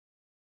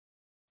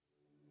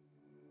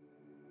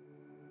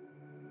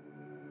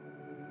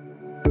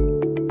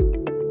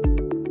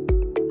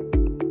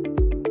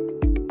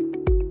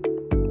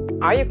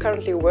Are you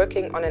currently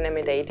working on an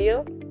M&A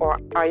deal, or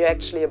are you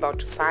actually about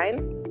to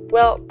sign?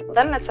 Well,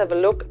 then let's have a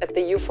look at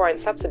the EU Foreign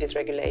Subsidies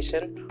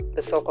Regulation,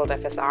 the so-called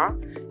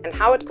FSR, and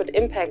how it could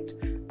impact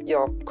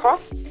your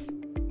costs,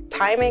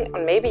 timing,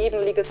 and maybe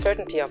even legal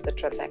certainty of the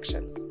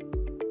transactions.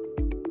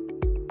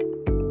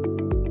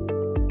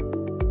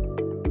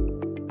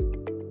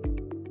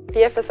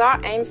 The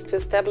FSR aims to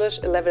establish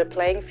a level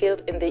playing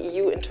field in the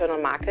EU internal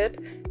market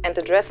and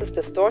addresses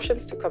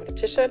distortions to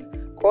competition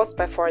caused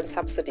by foreign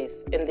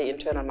subsidies in the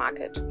internal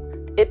market.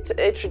 It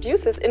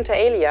introduces inter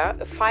alia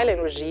a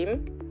filing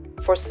regime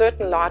for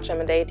certain large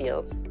M&A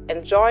deals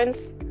and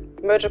joins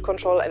merger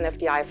control and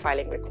FDI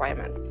filing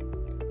requirements.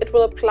 It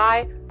will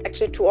apply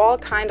actually to all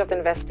kinds of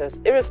investors,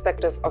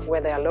 irrespective of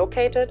where they are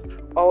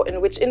located or in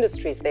which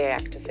industries they are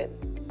active in.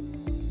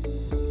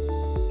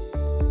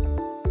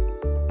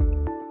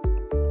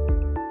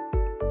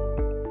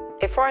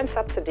 A foreign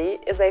subsidy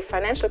is a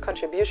financial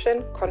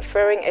contribution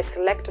conferring a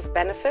selective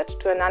benefit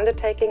to an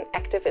undertaking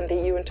active in the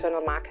EU internal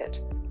market.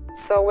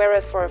 So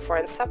whereas for a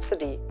foreign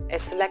subsidy, a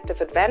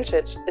selective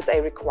advantage is a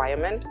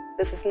requirement,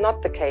 this is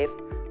not the case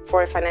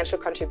for a financial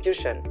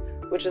contribution,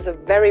 which is a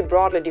very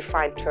broadly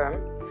defined term.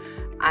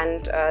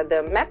 And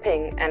the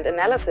mapping and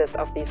analysis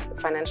of these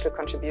financial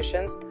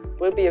contributions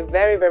will be a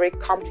very, very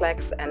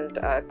complex and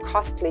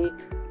costly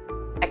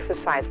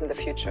exercise in the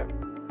future.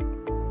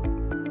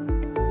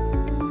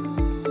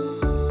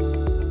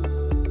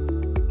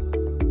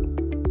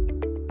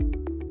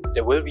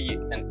 There will be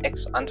an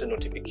ex-ante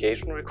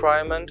notification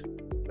requirement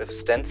with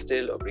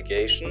standstill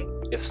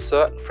obligation if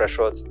certain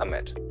thresholds are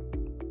met.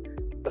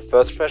 The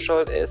first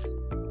threshold is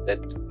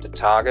that the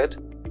target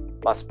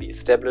must be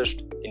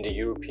established in the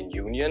European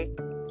Union,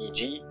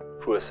 e.g.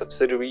 through a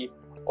subsidiary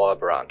or a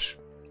branch.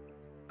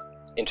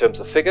 In terms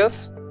of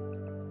figures,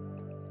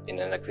 in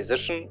an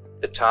acquisition,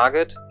 the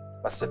target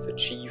must have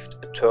achieved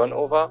a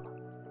turnover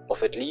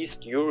of at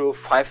least Euro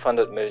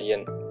 500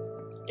 million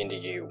in the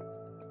EU.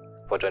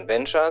 For joint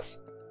ventures,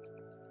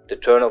 the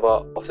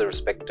turnover of the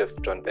respective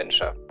joint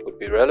venture would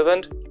be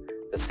relevant.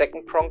 The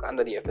second prong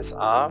under the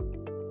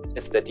FSR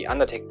is that the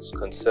undertakings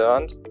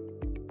concerned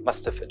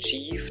must have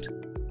achieved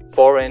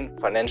foreign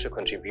financial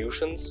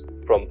contributions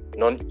from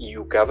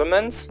non-EU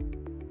governments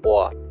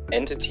or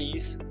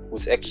entities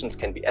whose actions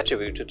can be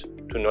attributed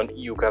to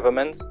non-EU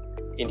governments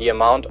in the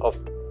amount of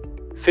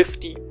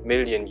 50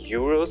 million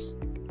euros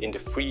in the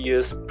 3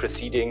 years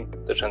preceding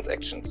the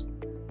transactions.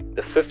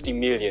 The 50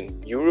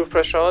 million euro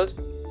threshold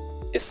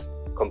is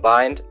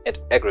combined and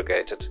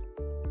aggregated,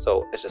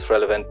 so it is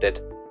relevant that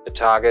the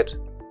target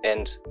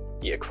and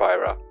the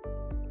acquirer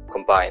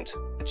combined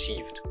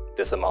achieved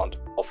this amount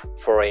of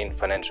foreign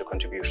financial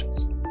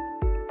contributions.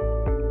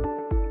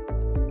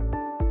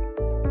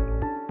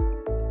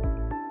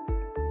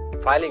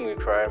 Filing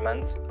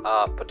requirements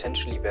are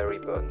potentially very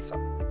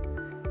burdensome.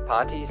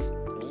 Parties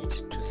need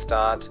to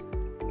start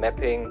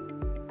mapping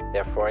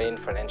their foreign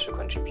financial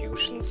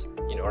contributions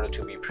in order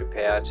to be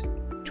prepared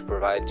to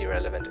provide the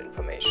relevant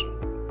information.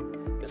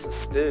 This is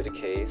still the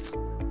case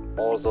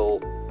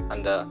also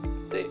under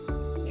the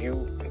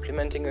new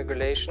implementing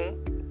regulation,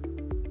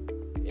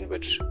 in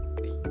which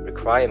the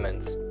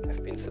requirements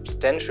have been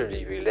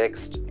substantially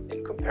relaxed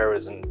in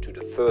comparison to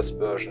the first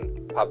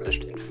version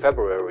published in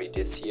February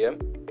this year.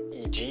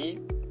 E.g.,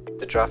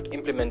 the draft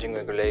implementing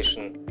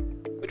regulation,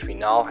 which we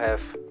now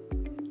have,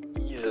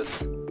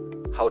 eases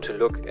how to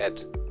look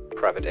at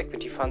private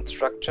equity fund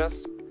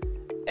structures,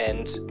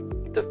 and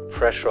the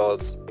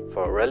thresholds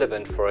for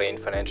relevant foreign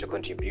financial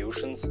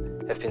contributions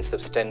have been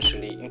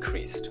substantially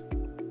increased.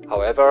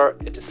 However,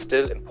 it is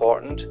still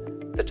important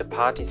that the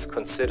parties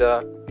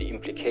consider the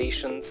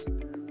implications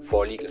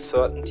for legal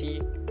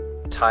certainty,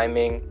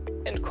 timing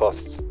and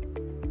costs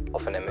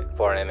of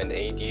for an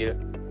M&A deal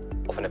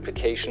of an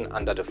application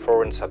under the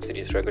Foreign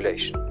Subsidies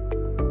Regulation.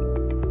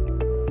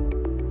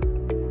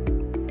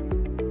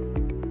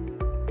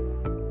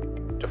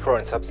 The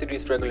Foreign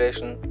Subsidies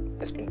Regulation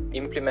has been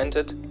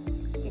implemented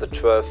on the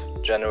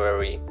 12th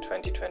January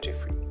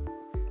 2023.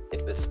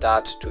 It will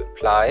start to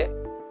apply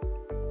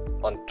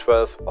on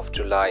 12th of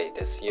July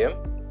this year.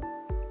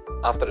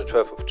 After the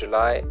 12th of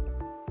July,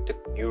 the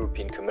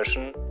European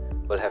Commission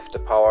will have the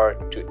power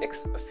to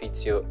ex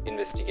officio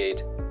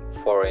investigate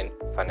foreign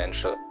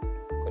financial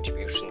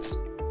contributions,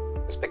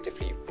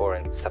 respectively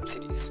foreign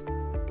subsidies.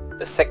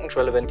 The second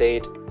relevant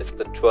date is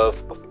the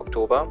 12th of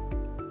October.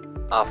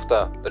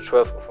 After the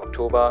 12th of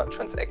October,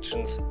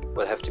 transactions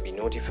will have to be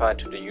notified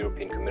to the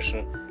European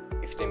Commission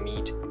if they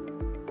meet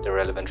the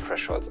relevant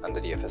thresholds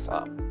under the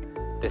FSR.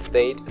 This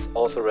date is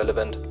also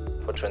relevant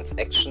for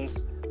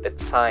transactions that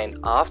sign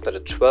after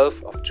the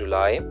 12th of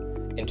July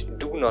and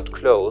do not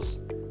close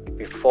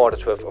before the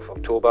 12th of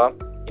October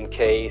in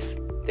case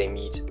they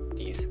meet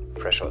these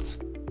thresholds.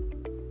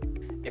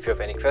 If you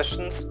have any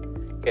questions,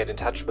 get in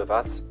touch with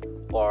us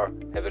or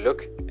have a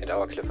look at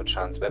our Clifford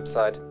Chance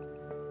website,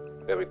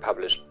 where we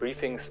published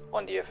briefings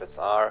on the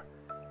FSR,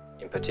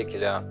 in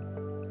particular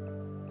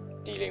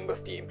dealing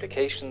with the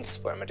implications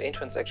for M&A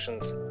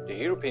transactions, the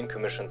European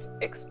Commission's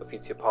ex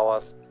officio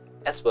powers,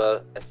 as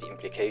well as the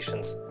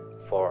implications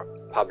for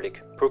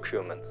public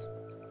procurements.